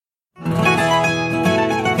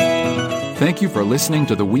Thank you for listening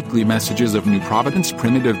to the weekly messages of New Providence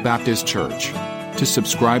Primitive Baptist Church. To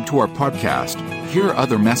subscribe to our podcast, hear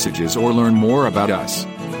other messages, or learn more about us,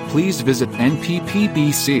 please visit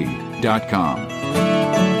nppbc.com.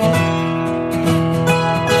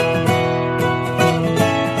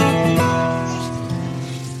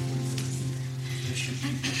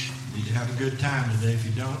 Need to have a good time today. If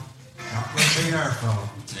you don't, not going to be our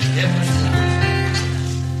fault.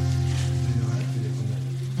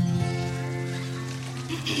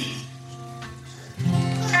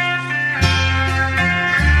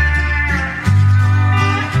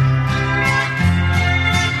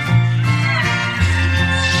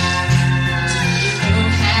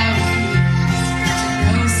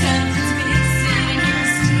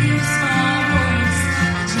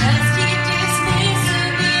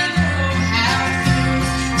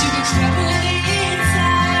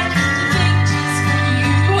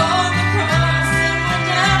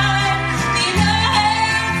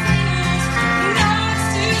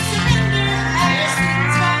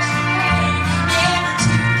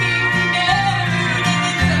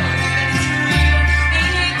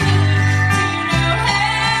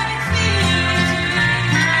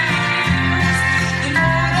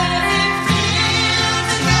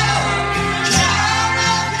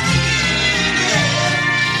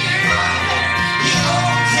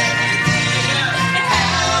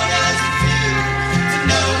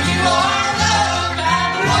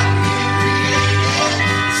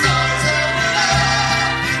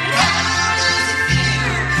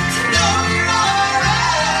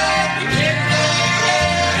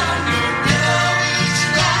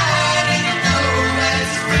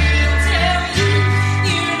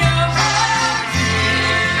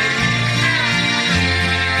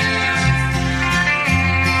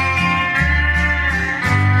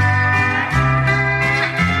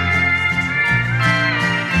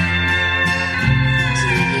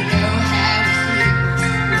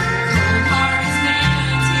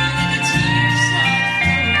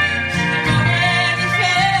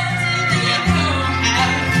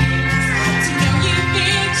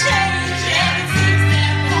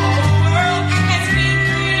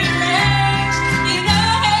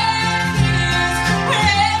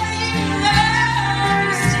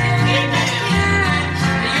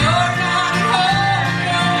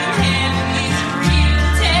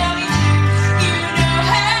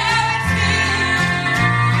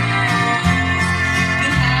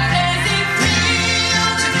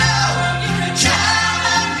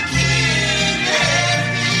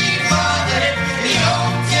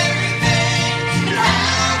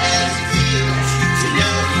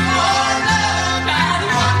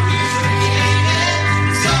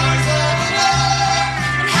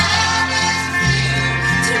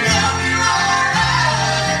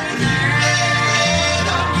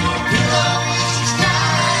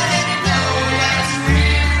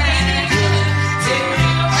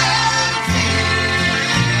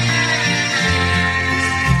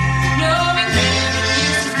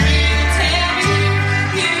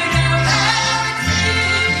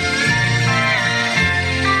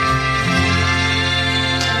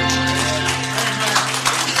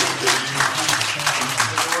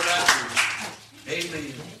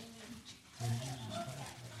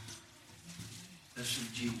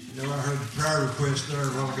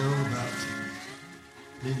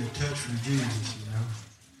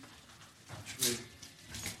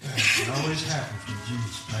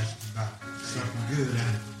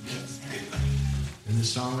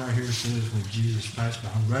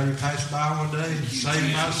 I'm ready to pass by one day and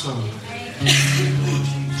save my soul.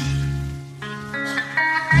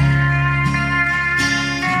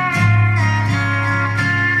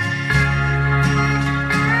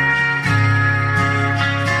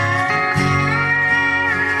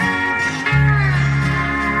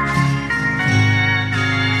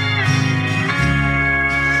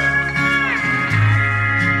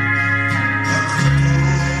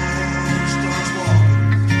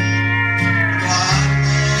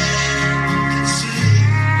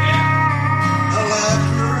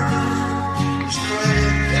 Left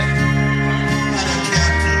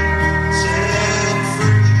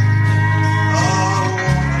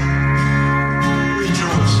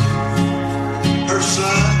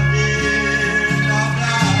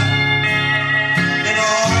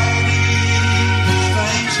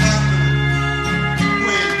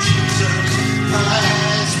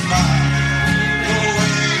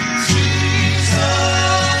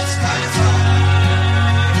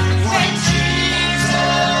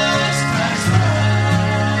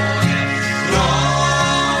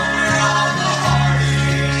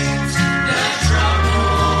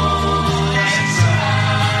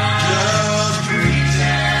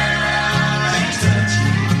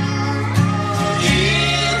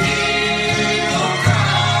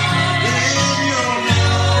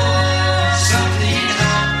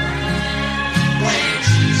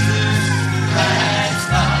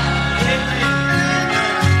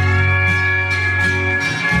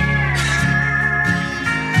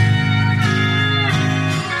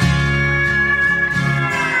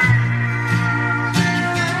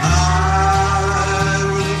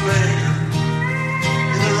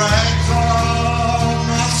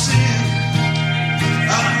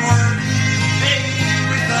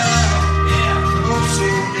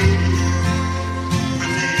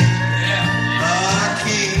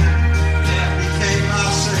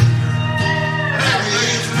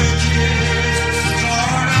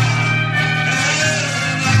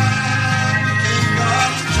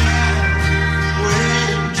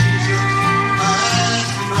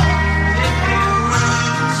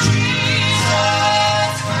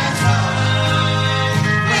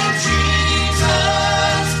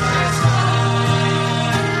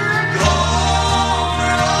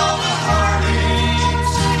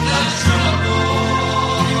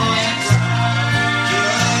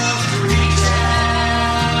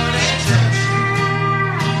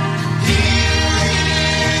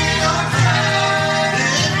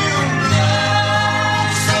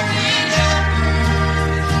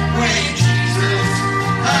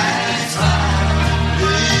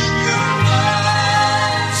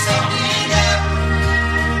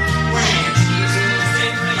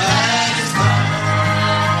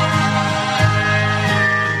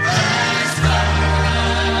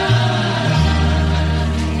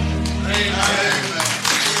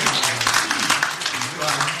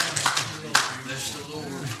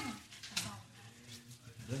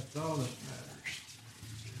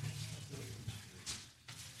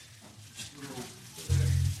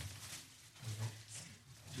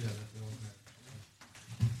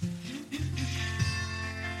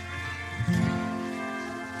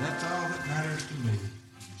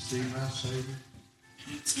receive my Savior,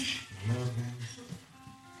 my loved ones.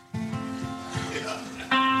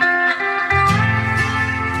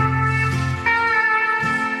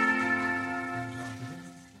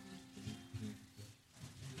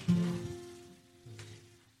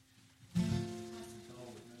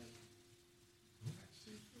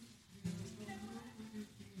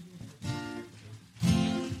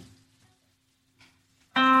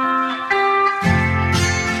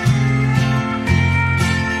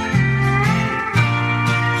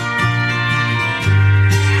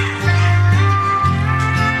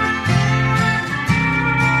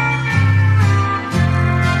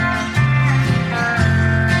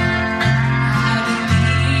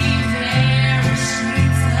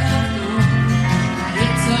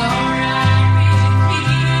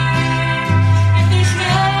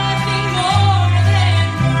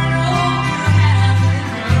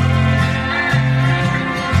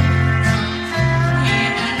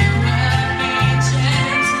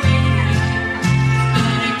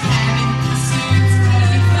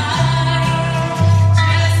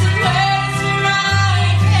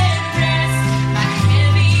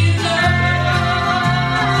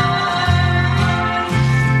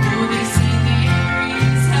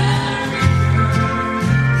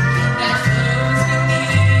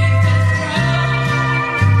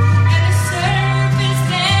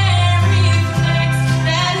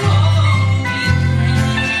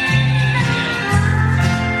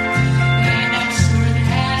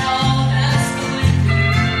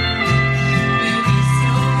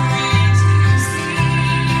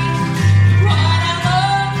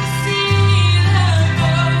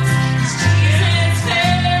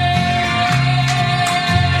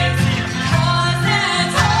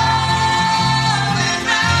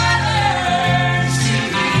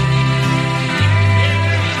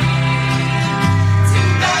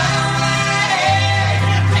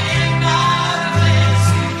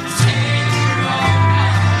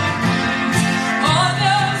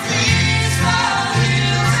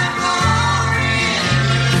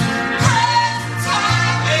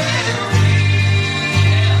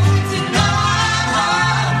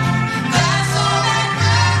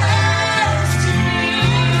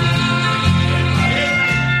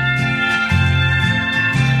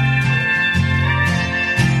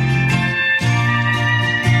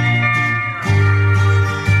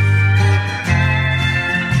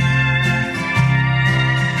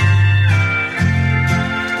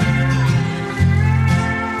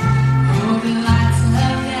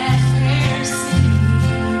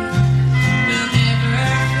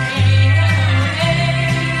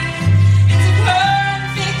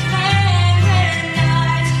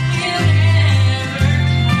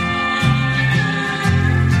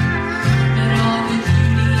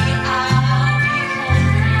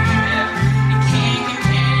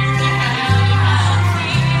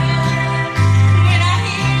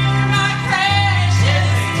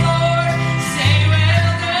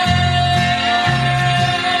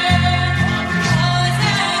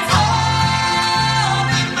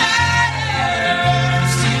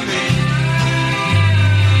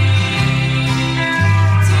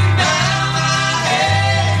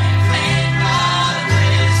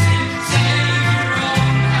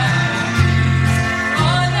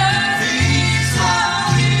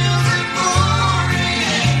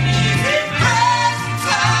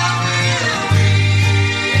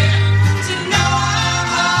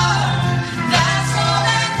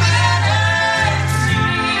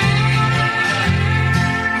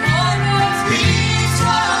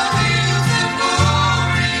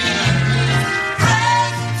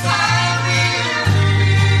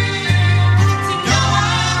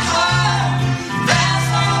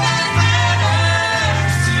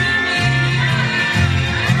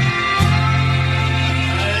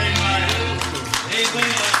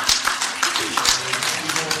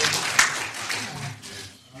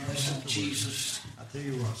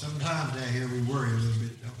 Sometimes down here we worry a little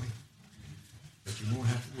bit, don't we? But you won't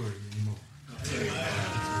have to worry anymore.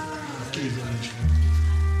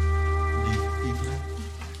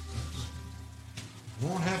 You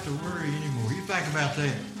won't have to worry anymore. You think about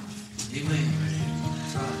that. Amen.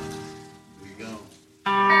 That's right. We go.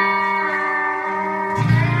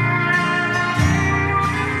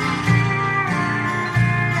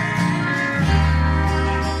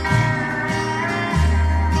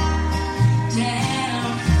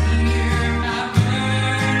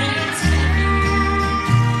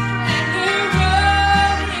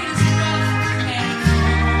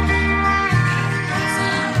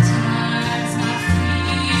 Sometimes my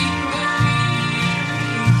feet were weary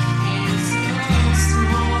and so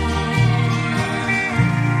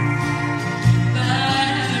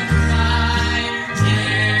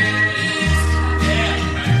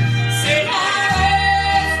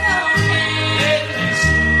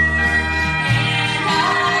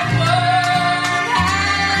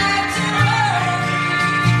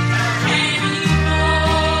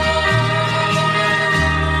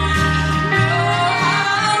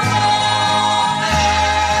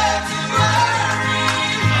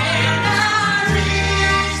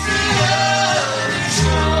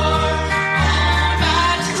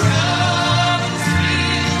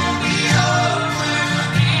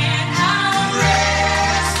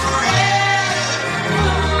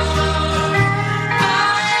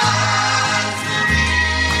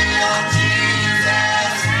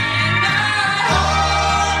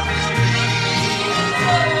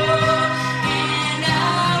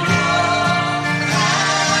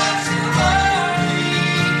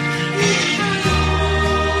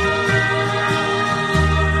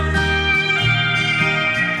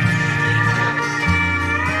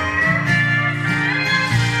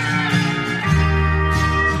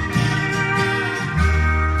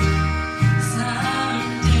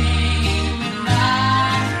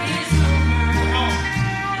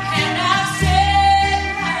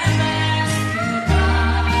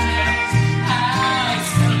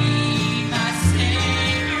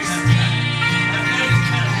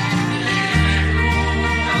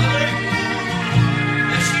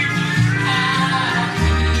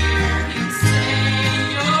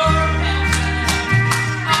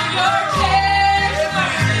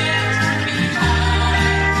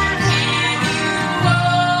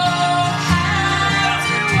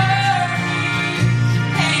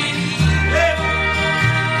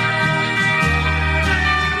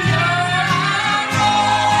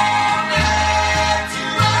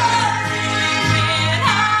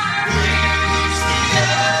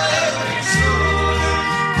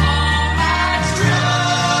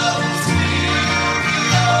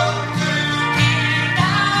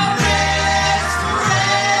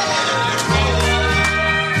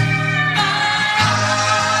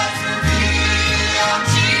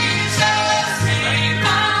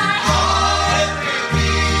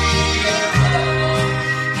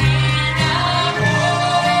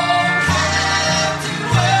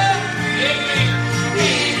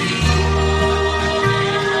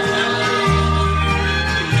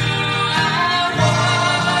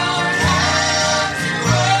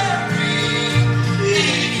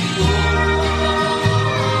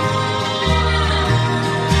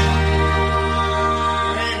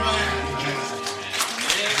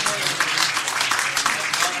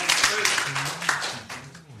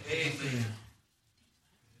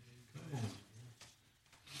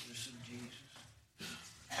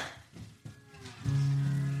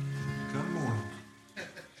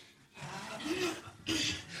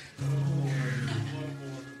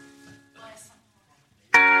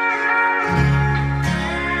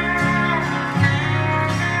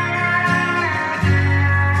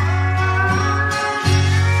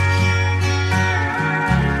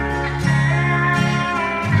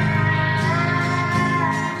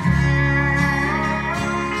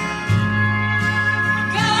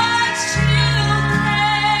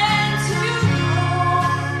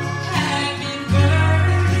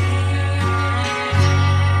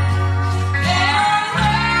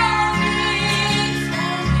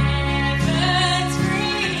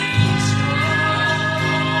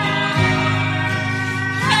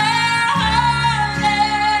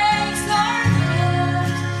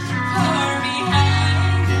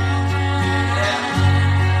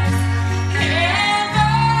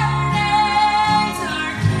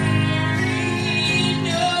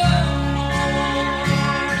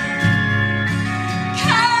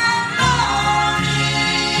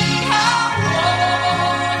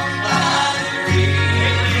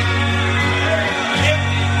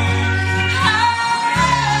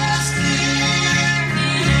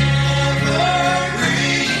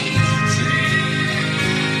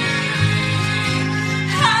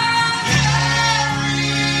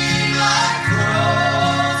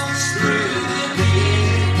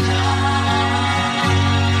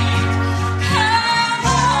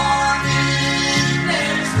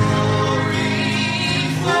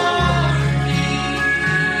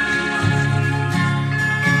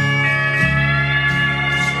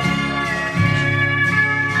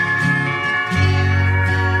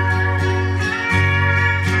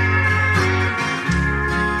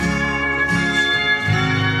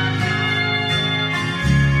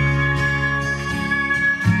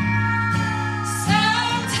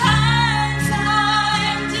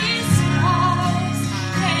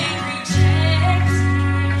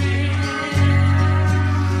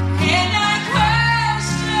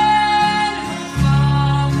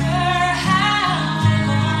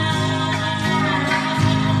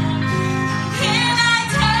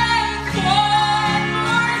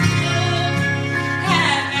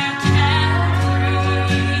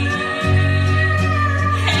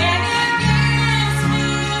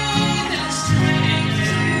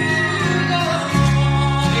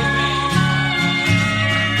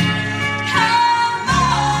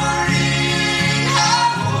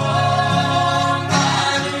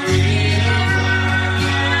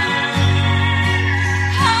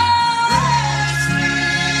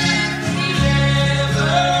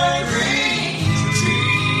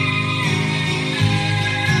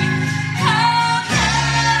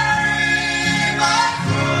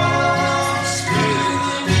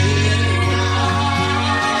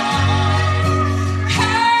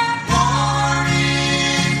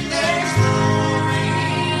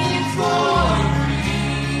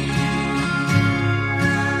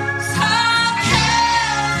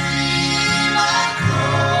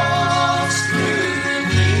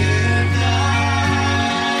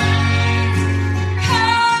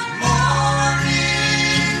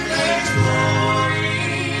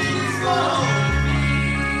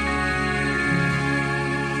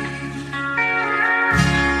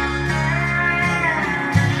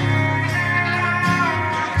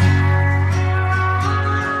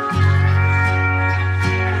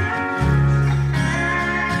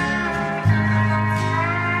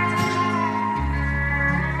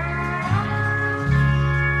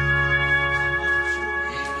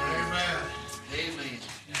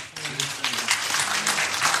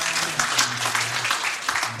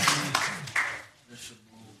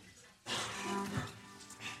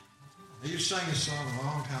I used to sing this song a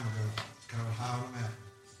long time ago. It's called High on the Mountain.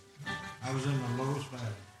 I was in my lowest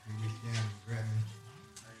valley. He reached down and grabbed me.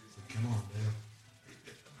 Said, come on, Dale.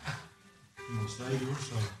 I'm going to save your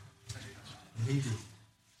soul. And he did.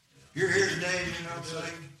 If you're here today and you're not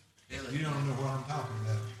saved, you don't know what I'm talking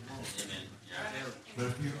about. But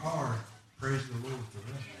if you are, praise the Lord for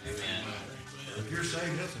that. If you're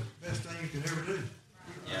saved, that's the best thing you can ever do.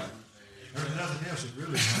 Yeah. There's nothing else that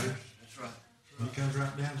really matters. That's right. When it comes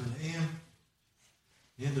right down to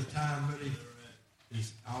the end of time, buddy,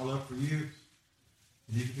 it's all up for you.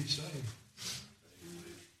 You need to be saved.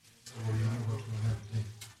 Or you know what's going to happen to you.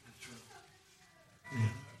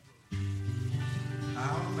 Yeah.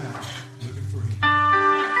 High on the mountain, looking for him.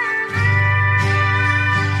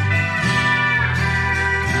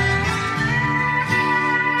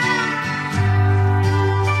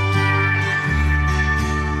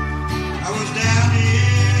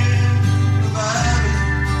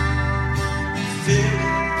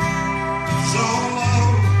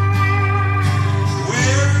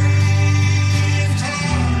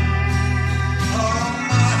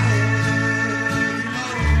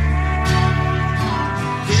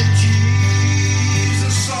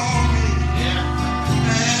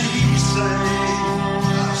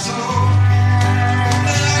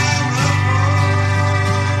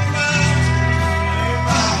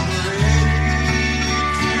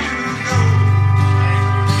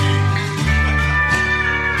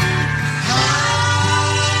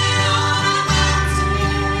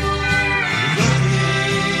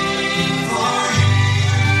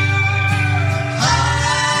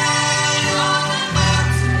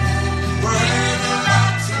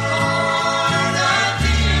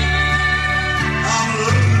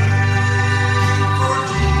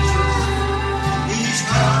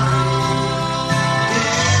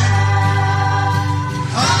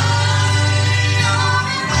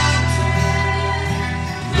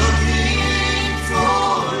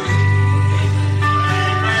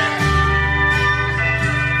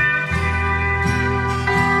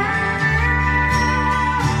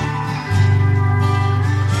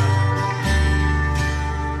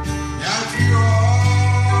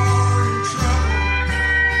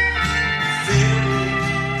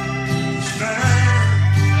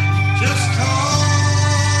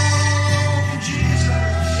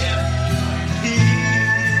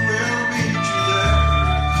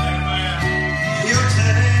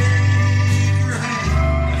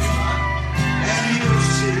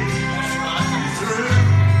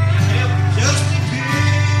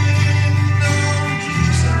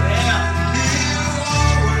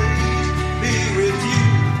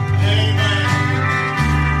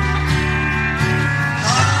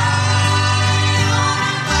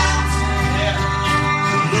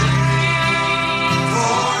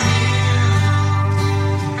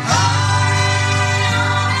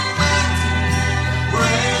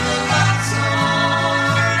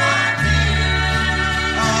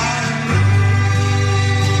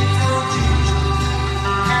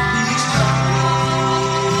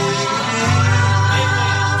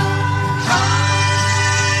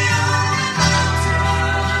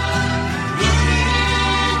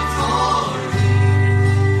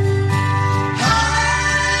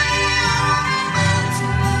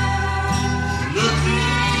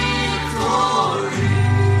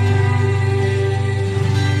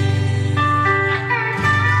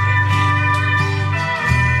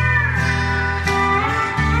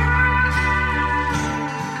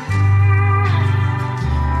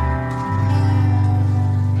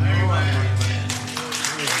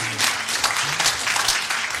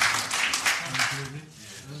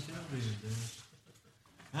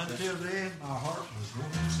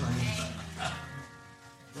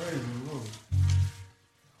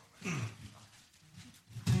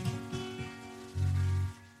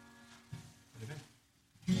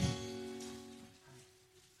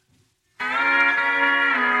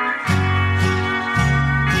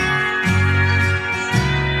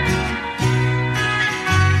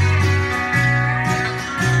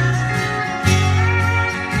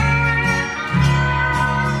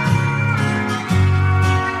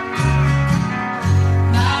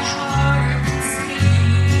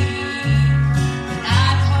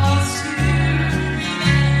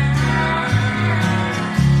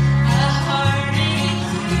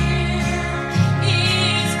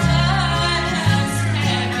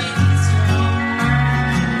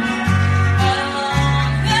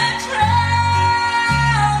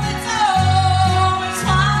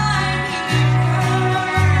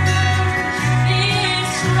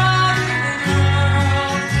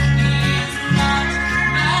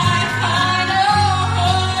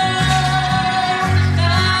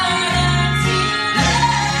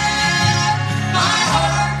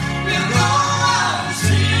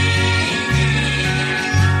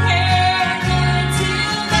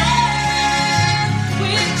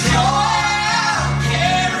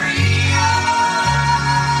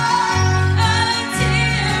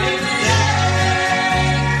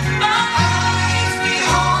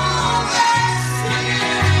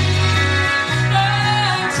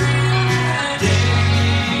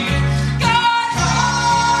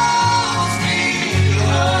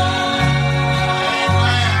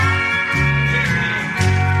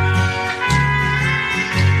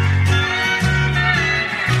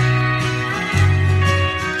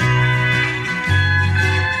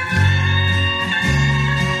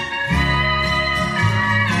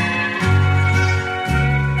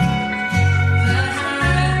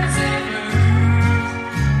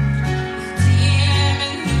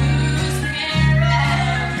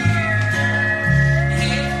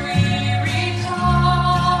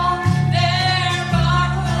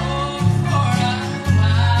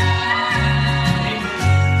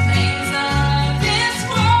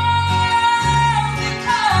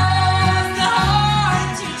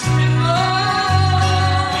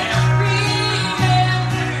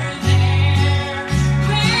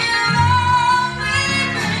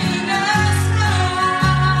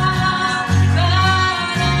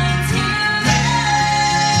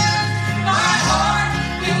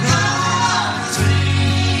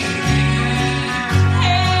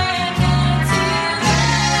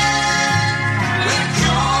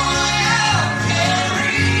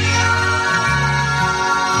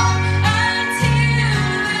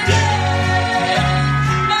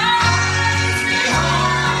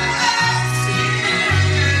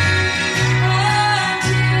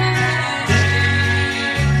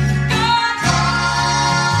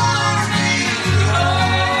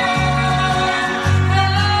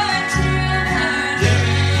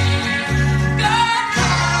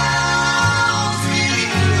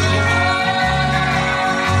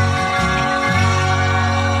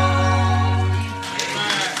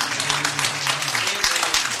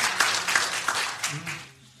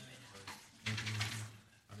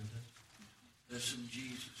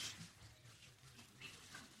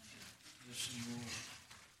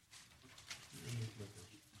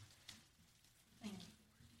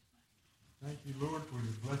 for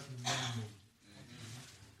your blessings on me.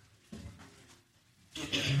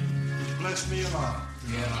 It's blessed me a lot.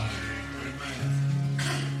 Yeah. Amen.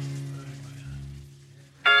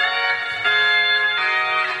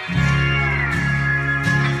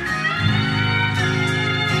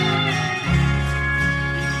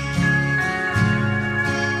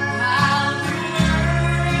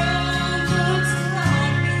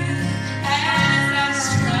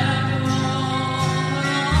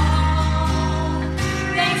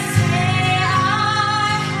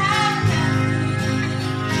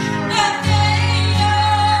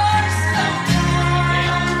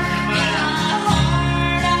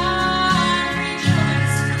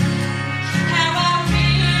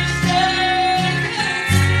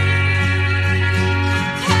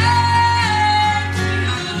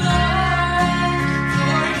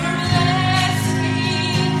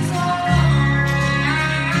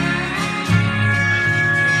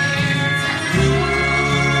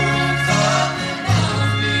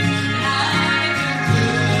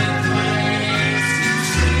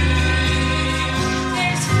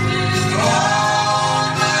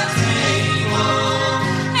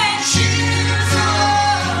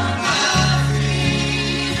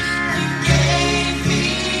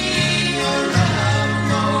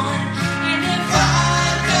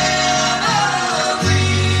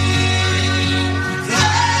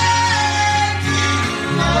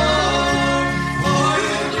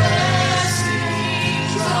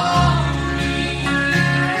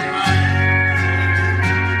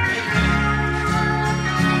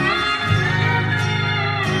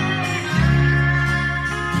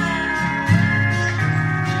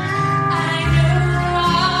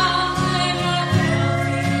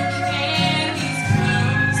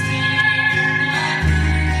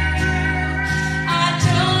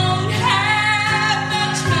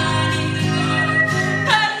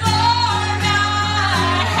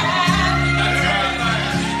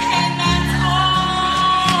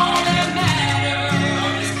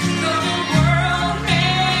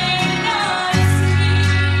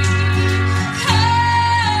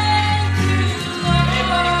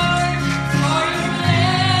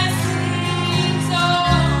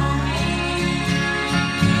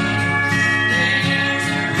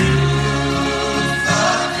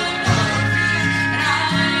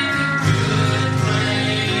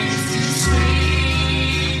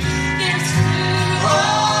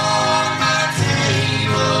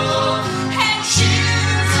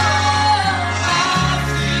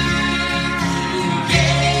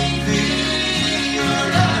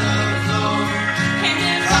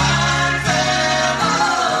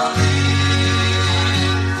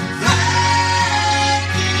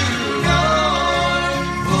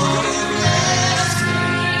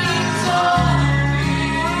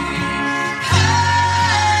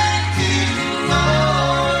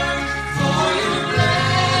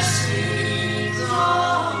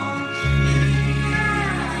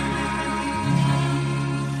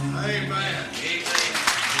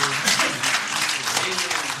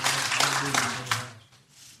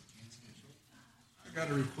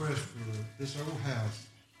 this old house.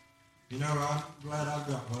 You know, I'm glad I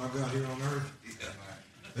got what I got here on earth.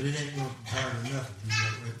 But it ain't going to compare to nothing you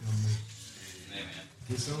got waiting on me. Amen.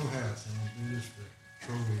 This old house, I'm going to do this for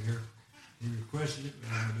Troy here. He requested it, but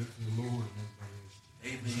I'm going to do it for the Lord and everybody else.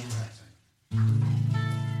 Amen.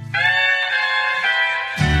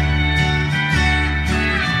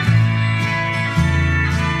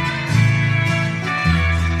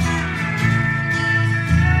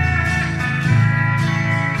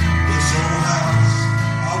 This old house.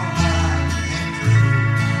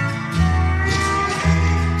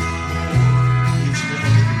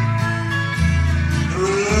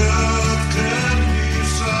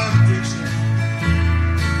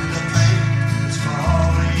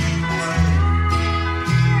 Falling away.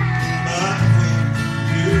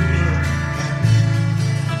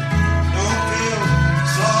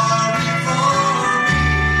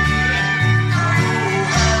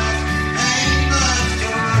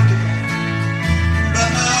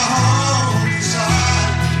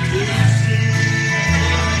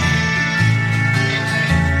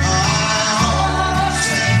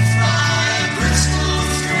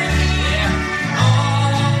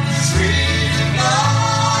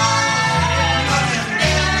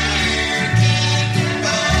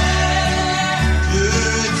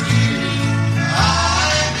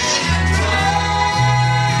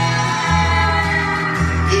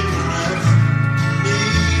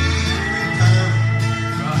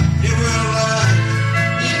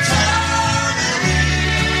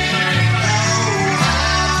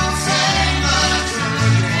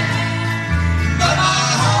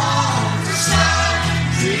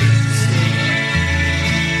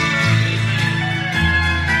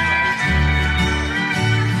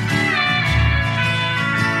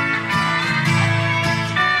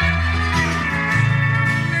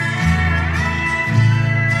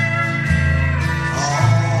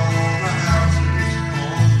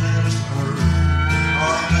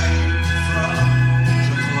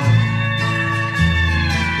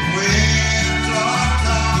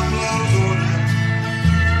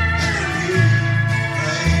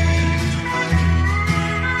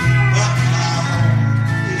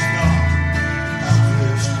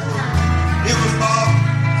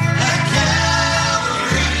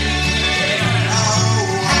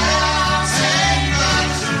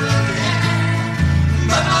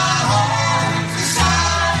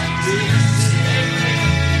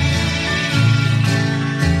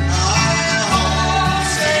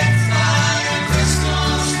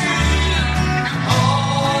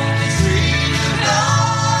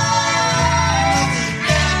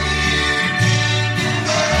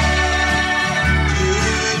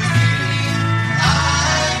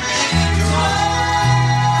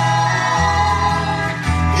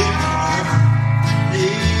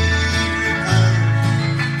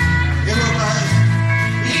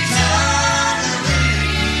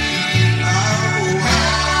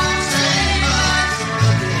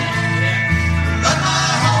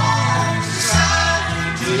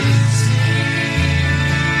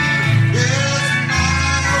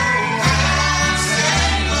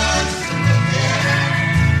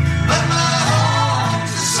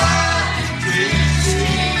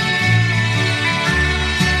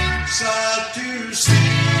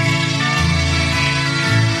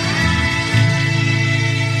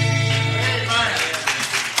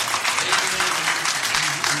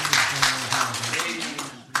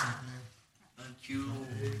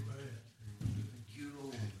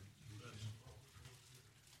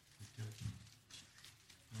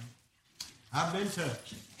 I've been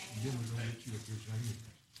touched. Jim was going to get you up here singing.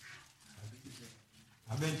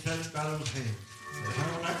 I've been touched by those hands that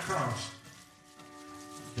hung on that cross.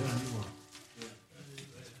 I'm telling you what.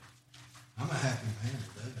 I'm a happy man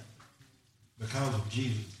today because of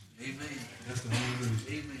Jesus. Amen. That's the only reason.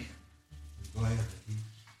 Amen. I'm glad that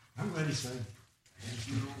I'm ready to say it. Thank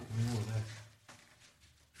you, Lord. We know that.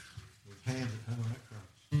 Those hands that hung on that cross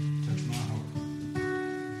touched my heart.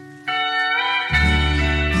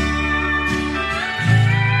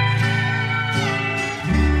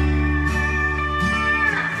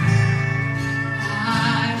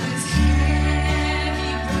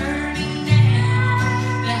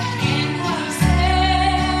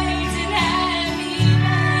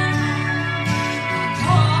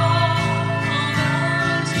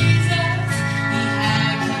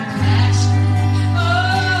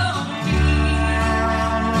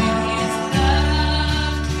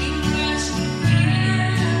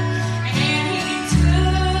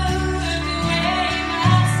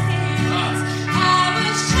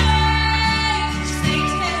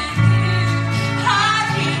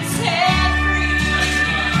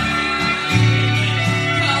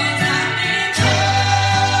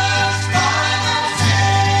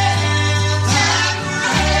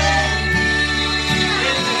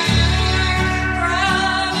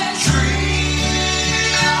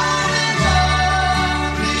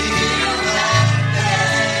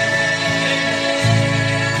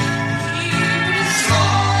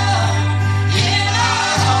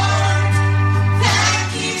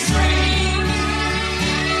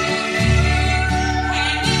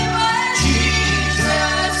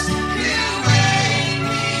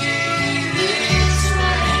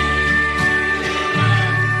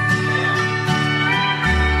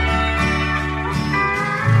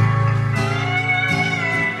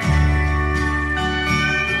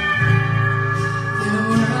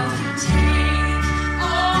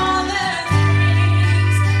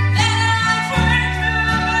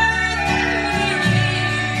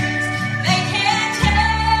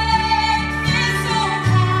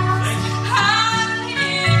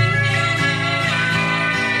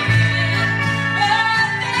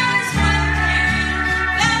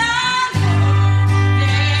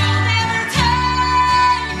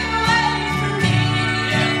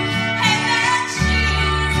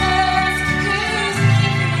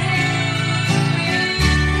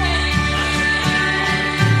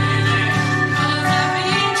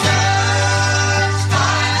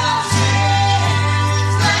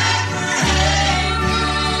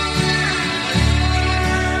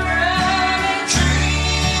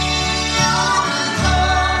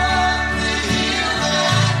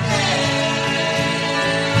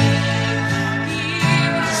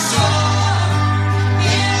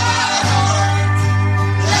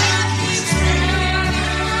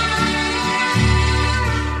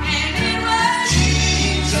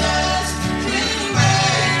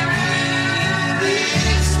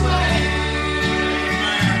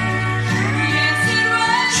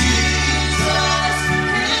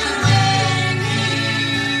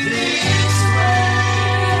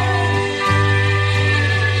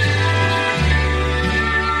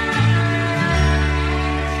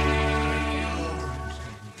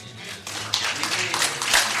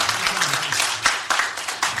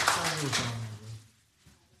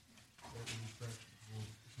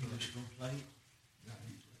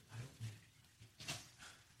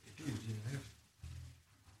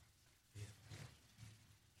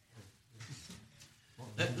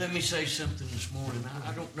 Let me say something this morning.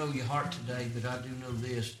 I don't know your heart today, but I do know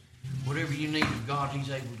this. Whatever you need of God, He's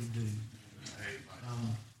able to do.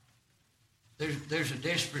 There's a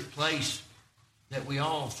desperate place that we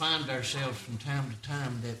all find ourselves from time to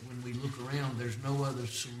time, that when we look around, there's no other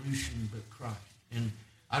solution but Christ. And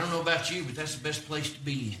I don't know about you, but that's the best place to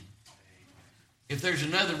be in. If there's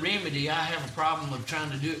another remedy, I have a problem of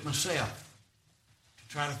trying to do it myself, to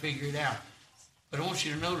try to figure it out. But I want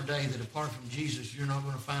you to know today that apart from Jesus, you're not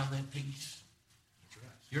going to find that peace.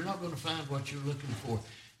 You're not going to find what you're looking for.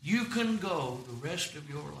 You can go the rest of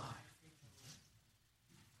your life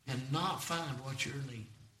and not find what you're needing,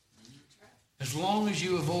 as long as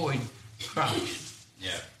you avoid Christ.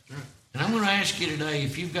 Yeah. And I'm going to ask you today,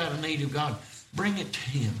 if you've got a need of God, bring it to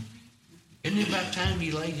Him. Isn't it about time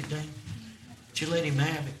you laid it down? That you let Him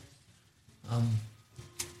have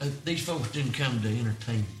it? These folks didn't come to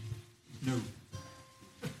entertain you. No.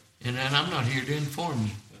 And I'm not here to inform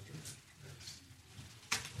you.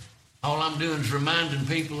 All I'm doing is reminding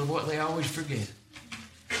people of what they always forget.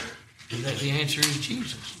 And that the answer is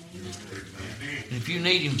Jesus. And if you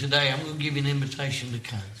need Him today, I'm going to give you an invitation to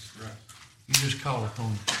come. You just call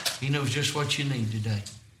upon Him. He knows just what you need today.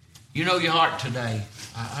 You know your heart today.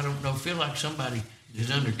 I don't know. Feel like somebody is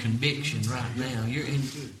under conviction right now.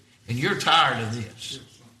 And you're tired of this.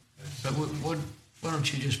 But why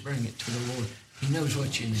don't you just bring it to the Lord? He knows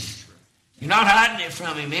what you need. You're not hiding it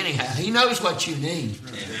from Him anyhow. He knows what you need.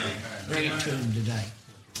 Bring it to Him today.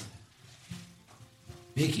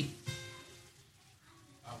 Vicki?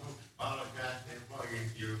 I want to apologize to everybody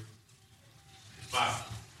if I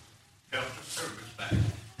felt the service back,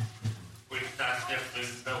 which I just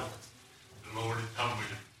didn't know. The Lord had told me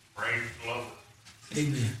to praise the Lord.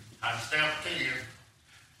 Amen. I stepped in,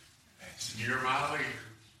 and you're my leader.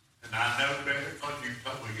 And I know better because you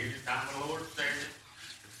told me anytime the Lord says it,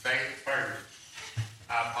 to say it first.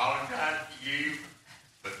 I apologize to you,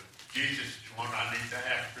 but Jesus is one I need to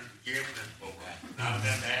ask for forgiveness for. And I've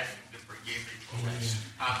been asking to forgive me for it.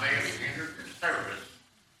 I may have entered the service.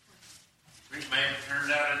 We may have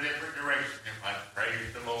turned out a different direction if I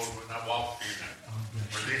praised the Lord when I walked in there.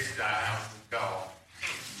 For this is the house of God.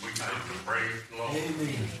 We need to praise the Lord.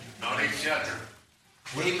 Amen. Not each other.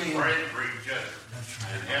 We Amen. pray for each other That's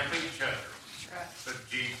right. and help each other. But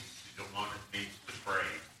Jesus is the one that needs to pray.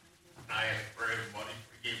 And I ask for everybody's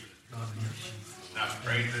forgiveness. God bless you. And I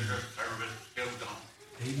pray that the service goes on.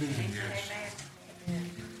 Amen.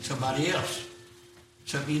 Somebody else.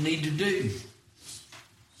 Something you need to do.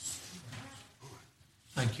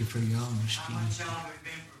 Thank you for your honesty. I want y'all to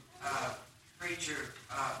remember preacher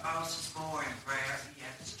Moses Moore in prayer. He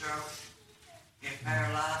had a stroke. It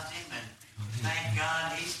paralyzed him, and thank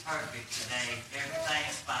God he's perfect today.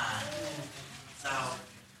 Everything's fine. So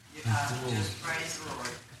just praise the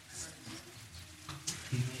Lord.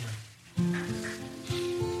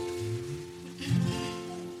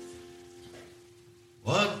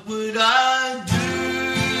 What would I do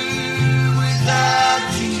without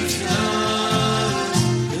Jesus,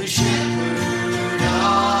 the shepherd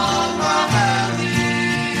of my valley?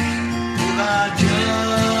 If I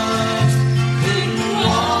just couldn't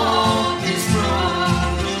walk this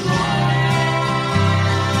road alone.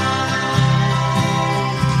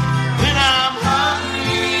 When I'm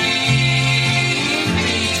hungry, He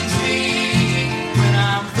feeds me. When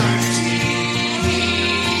I'm thirsty,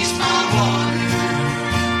 He's my water.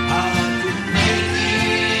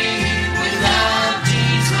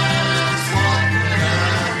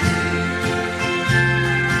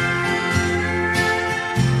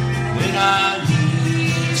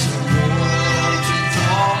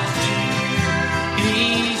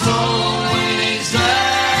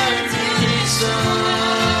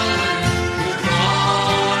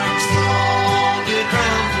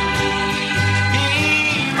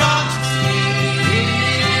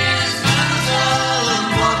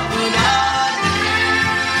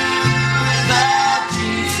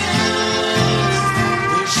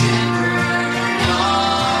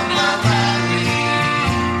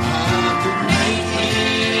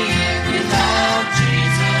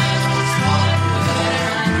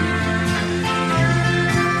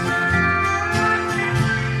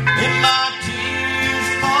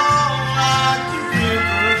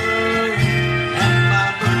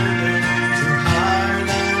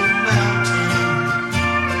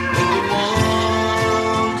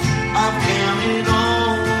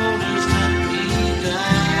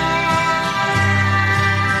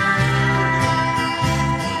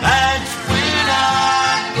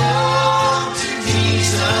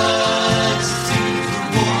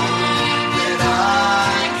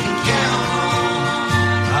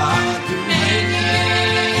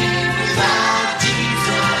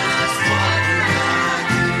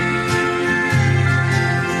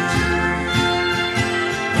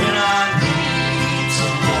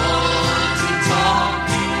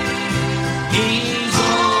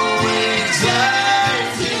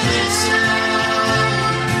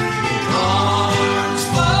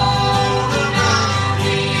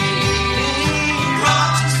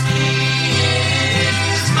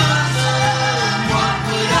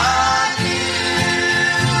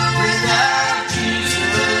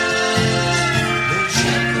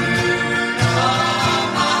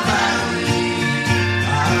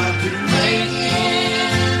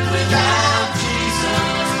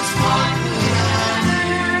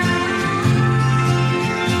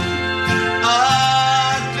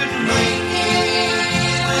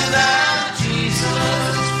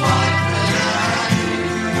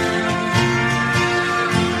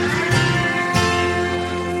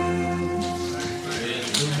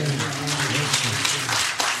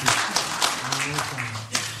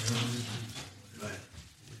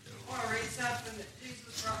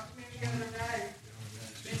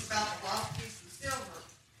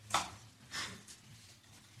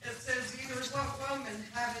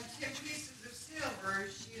 Having 10 pieces of silver,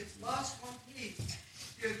 she has lost one piece.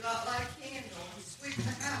 She would not light a candle and sweep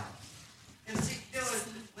the house and seek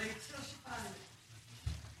diligently till she found it.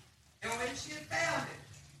 And when she had found it,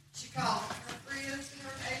 she called her friends and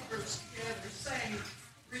her neighbors together, saying,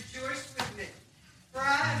 Rejoice with me, for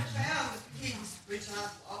I have found the piece which I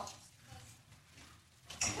lost.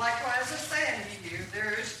 Likewise, I say unto you,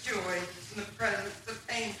 there is joy in the presence of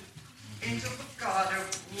angels of God over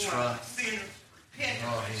one sinner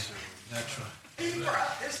repentant. That's right. He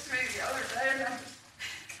brought this to me the other day, and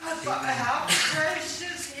I thought how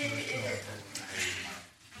gracious he is.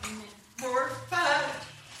 More fine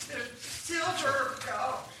than silver or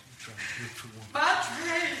gold. My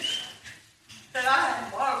treasure that I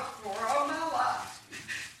have longed for all my life.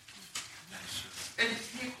 And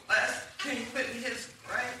he blessed me with his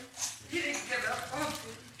grace. He didn't give up on me.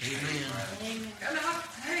 Amen. And I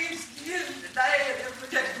praise him today and every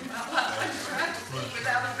day of my life. I tried to live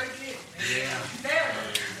without a beginning. Yeah. Never.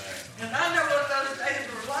 And I know what those days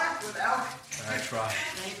were like without me. That's right.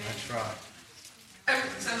 That's right. It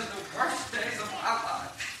was some of the worst days of my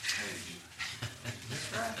life.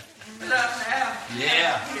 But I'm now.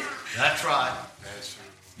 Yeah. That's right.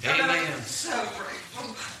 And Amen. I'm so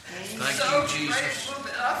grateful. Thank so you, Jesus. grateful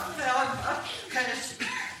that I found my passion.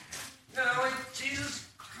 That only Jesus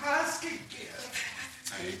Christ can give.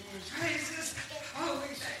 Praise his holy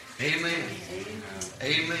name. Amen.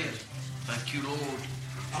 Amen. Thank you, Lord.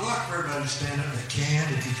 I'd like for everybody to stand up. They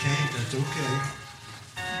can. If you can't, that's okay.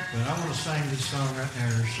 But I want to sing this song right now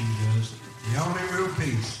as she does. The only real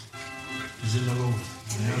peace is in the Lord.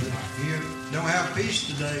 Now, if you don't have peace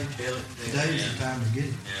today, today's the time to get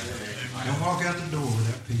it. Don't walk out the door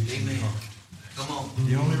without peace in your heart. Come on.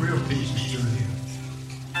 The only real peace is through him.